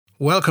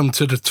Welcome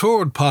to the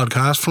third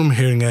podcast from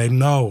Hearing Aid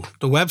Now,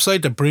 the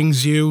website that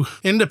brings you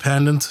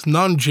independent,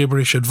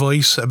 non-gibberish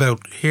advice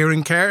about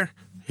hearing care,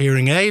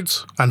 hearing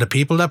aids, and the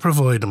people that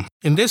provide them.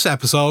 In this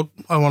episode,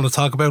 I want to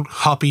talk about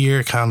Hopi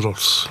ear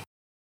candles.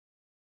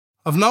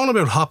 I've known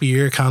about Hopi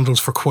ear candles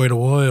for quite a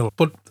while,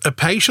 but a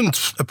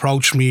patient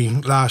approached me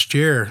last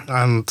year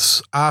and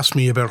asked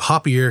me about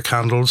Hopi ear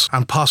candles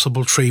and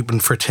possible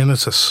treatment for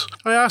tinnitus.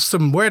 I asked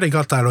them where they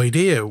got that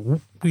idea.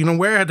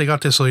 Where had they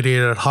got this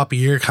idea that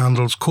Hopi ear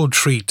candles could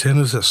treat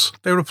tinnitus?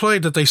 They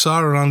replied that they saw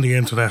it on the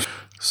internet.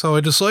 So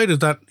I decided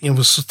that it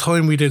was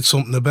time we did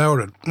something about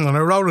it. And I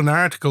wrote an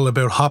article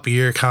about Hopi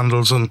ear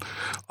candles and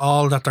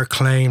all that they're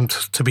claimed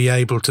to be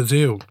able to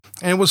do.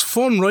 And it was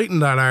fun writing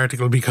that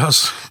article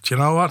because, do you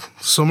know what?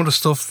 Some of the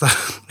stuff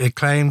that it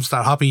claims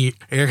that Hopi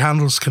ear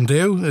candles can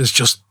do is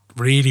just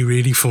really,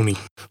 really funny.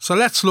 So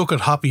let's look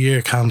at Hopi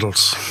ear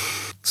candles.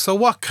 So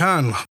what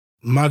can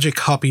magic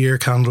Hopi ear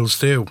candles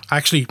do?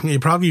 Actually,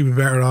 you'd probably be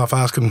better off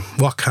asking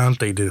what can't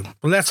they do.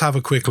 But let's have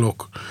a quick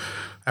look.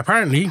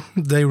 Apparently,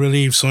 they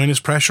relieve sinus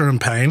pressure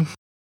and pain.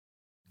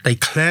 They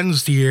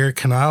cleanse the ear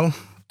canal.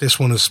 This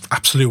one is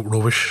absolute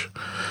rubbish.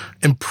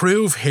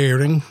 Improve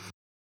hearing.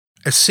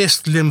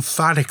 Assist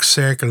lymphatic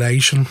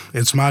circulation.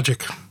 It's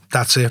magic.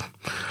 That's it.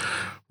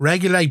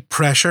 Regulate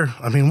pressure.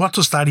 I mean, what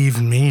does that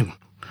even mean?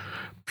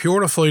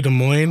 Purify the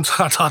mind.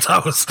 I thought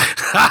that was...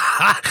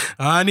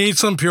 I need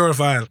some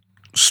purifying.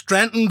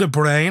 Strengthen the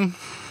brain.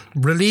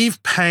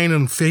 Relieve pain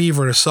and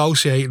fever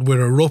associated with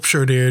a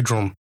ruptured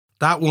eardrum.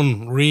 That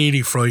one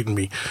really frightened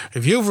me.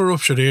 If you have a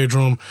ruptured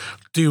eardrum,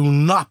 do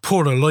not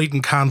put a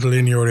lighting candle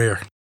in your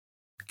ear.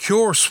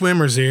 Cure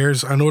swimmers'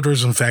 ears and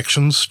others'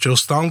 infections.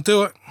 Just don't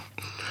do it.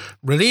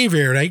 Relieve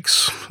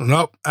earaches.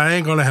 Nope, I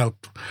ain't going to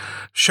help.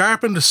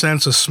 Sharpen the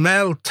sense of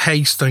smell,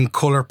 taste and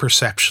colour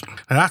perception.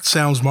 Now that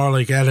sounds more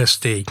like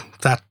LSD.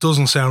 That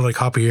doesn't sound like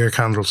Hopi ear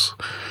candles.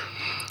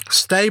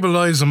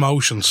 Stabilise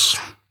emotions.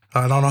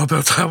 I don't know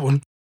about that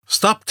one.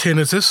 Stop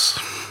tinnitus.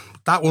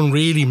 That one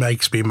really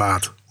makes me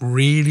mad.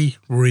 Really,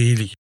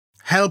 really.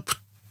 Help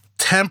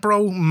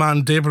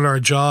temporomandibular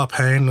jaw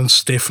pain and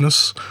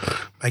stiffness.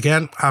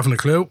 Again, haven't a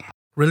clue.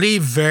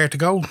 Relieve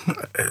vertigo.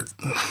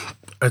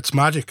 It's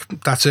magic.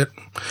 That's it.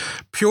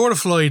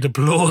 Purify the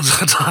blood.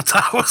 I thought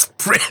that was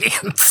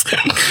brilliant.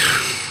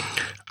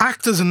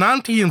 Act as an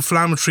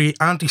anti-inflammatory,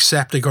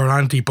 antiseptic or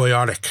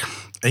antibiotic.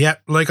 Yeah,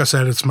 like I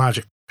said, it's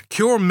magic.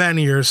 Cure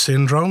Meniere's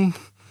syndrome.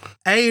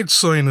 Aid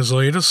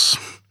sinusitis.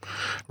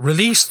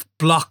 Release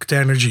blocked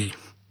energy.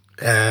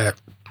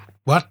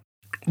 What?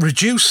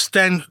 Reduce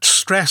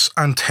stress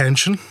and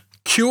tension.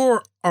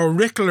 Cure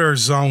auricular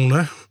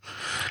zona.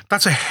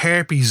 That's a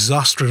herpes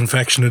zoster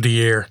infection of the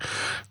ear.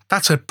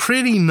 That's a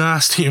pretty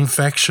nasty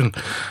infection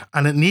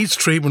and it needs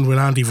treatment with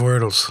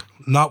antivirals,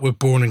 not with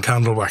burning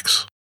candle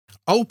wax.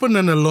 Open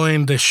and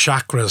align the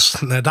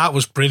chakras. Now that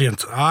was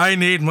brilliant. I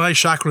need my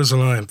chakras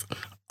aligned.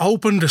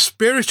 Open the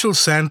spiritual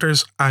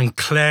centres and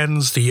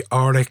cleanse the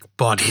auric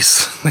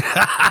bodies.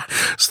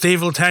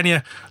 Steve will tell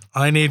you,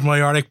 I need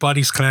my auric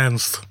bodies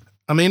cleansed.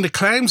 I mean, the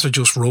claims are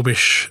just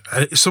rubbish.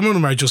 Some of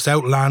them are just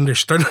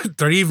outlandish.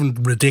 They're even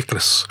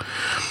ridiculous.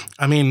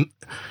 I mean,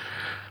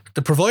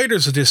 the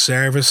providers of this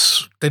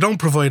service, they don't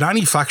provide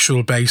any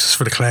factual basis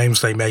for the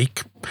claims they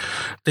make.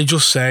 They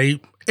just say,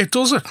 it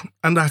does it,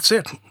 and that's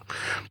it.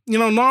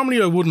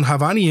 Normally I wouldn't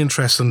have any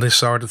interest in this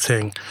sort of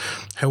thing.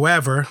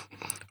 However,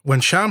 when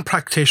sham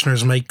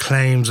practitioners make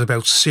claims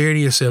about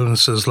serious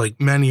illnesses like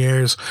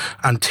Meniere's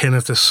and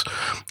tinnitus,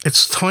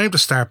 it's time to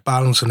start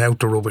balancing out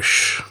the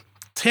rubbish.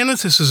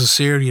 Tinnitus is a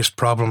serious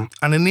problem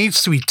and it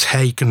needs to be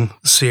taken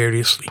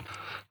seriously.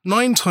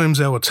 9 times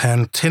out of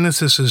 10,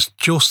 tinnitus is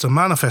just a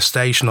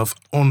manifestation of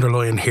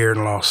underlying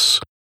hearing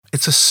loss.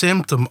 It's a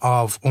symptom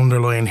of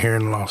underlying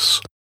hearing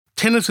loss.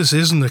 Tinnitus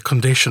isn't a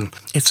condition,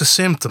 it's a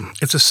symptom.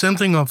 It's a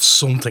symptom of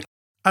something.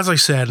 As I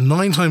said,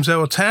 9 times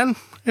out of 10,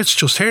 it's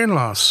just hearing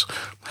loss.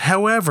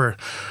 However,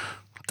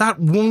 that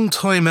 1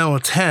 time out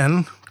of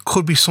 10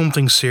 could be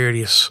something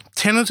serious.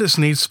 Tinnitus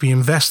needs to be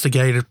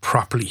investigated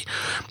properly,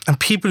 and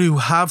people who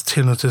have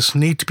tinnitus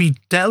need to be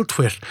dealt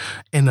with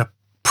in a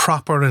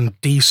proper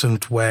and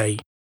decent way.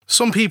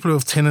 Some people who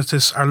have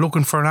tinnitus are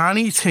looking for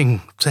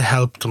anything to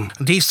help them,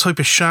 and these type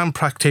of sham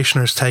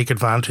practitioners take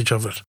advantage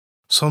of it.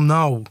 So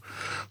no,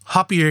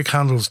 Hopi ear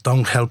candles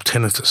don't help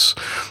tinnitus.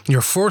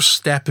 Your first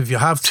step if you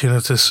have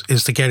tinnitus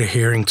is to get a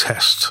hearing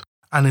test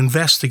and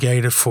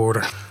investigate it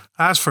further.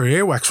 As for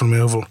earwax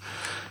removal,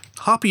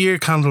 Hopi ear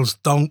candles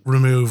don't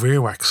remove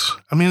earwax.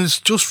 I mean, it's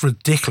just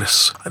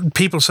ridiculous.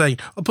 People say,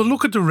 oh, but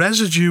look at the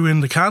residue in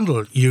the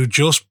candle. You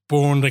just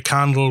burned the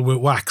candle with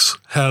wax.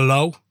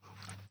 Hello?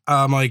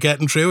 Am I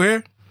getting through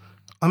here?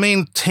 I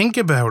mean, think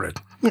about it.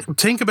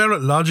 Think about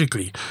it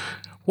logically.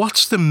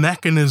 What's the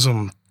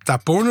mechanism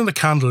that burning the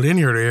candle in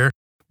your ear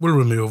will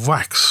remove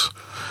wax?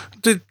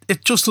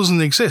 It just doesn't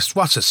exist.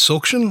 What's it,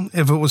 suction?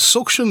 If it was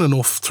suction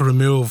enough to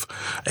remove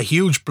a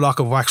huge block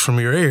of wax from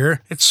your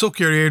ear, it'd suck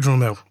your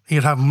eardrum out.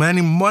 You'd have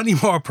many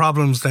more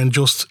problems than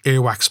just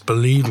earwax,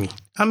 believe me.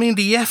 I mean,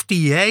 the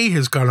FDA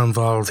has got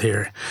involved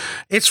here.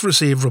 It's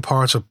received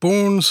reports of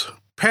burns,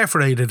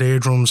 perforated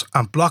eardrums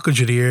and blockage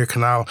of the ear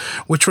canal,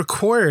 which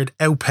required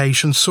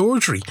outpatient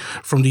surgery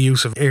from the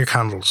use of ear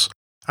candles.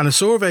 And a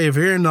survey of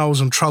ear, nose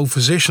and throat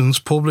physicians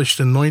published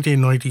in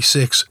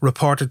 1996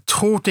 reported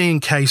 13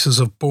 cases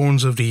of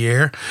burns of the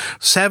ear,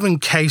 7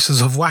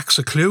 cases of wax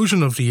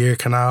occlusion of the ear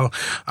canal,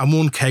 and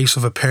 1 case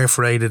of a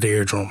perforated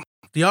eardrum.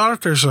 The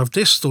authors of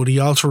this study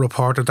also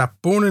reported that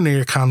burning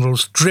ear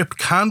candles dripped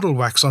candle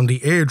wax on the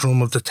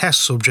eardrum of the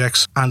test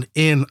subjects and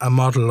in a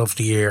model of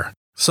the ear.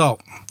 So,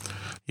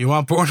 you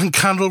want burning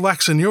candle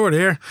wax in your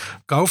ear?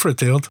 Go for it,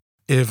 dude.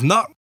 If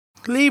not,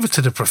 leave it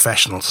to the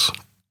professionals.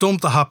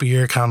 Dump the Hopi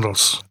ear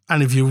candles.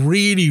 And if you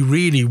really,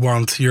 really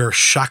want your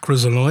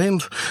chakras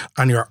aligned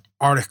and your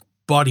auric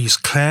bodies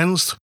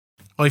cleansed,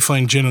 I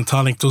find gin and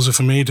tonic does it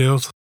for me,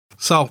 dude.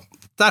 So,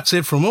 that's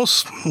it from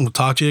us. We'll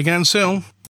talk to you again soon.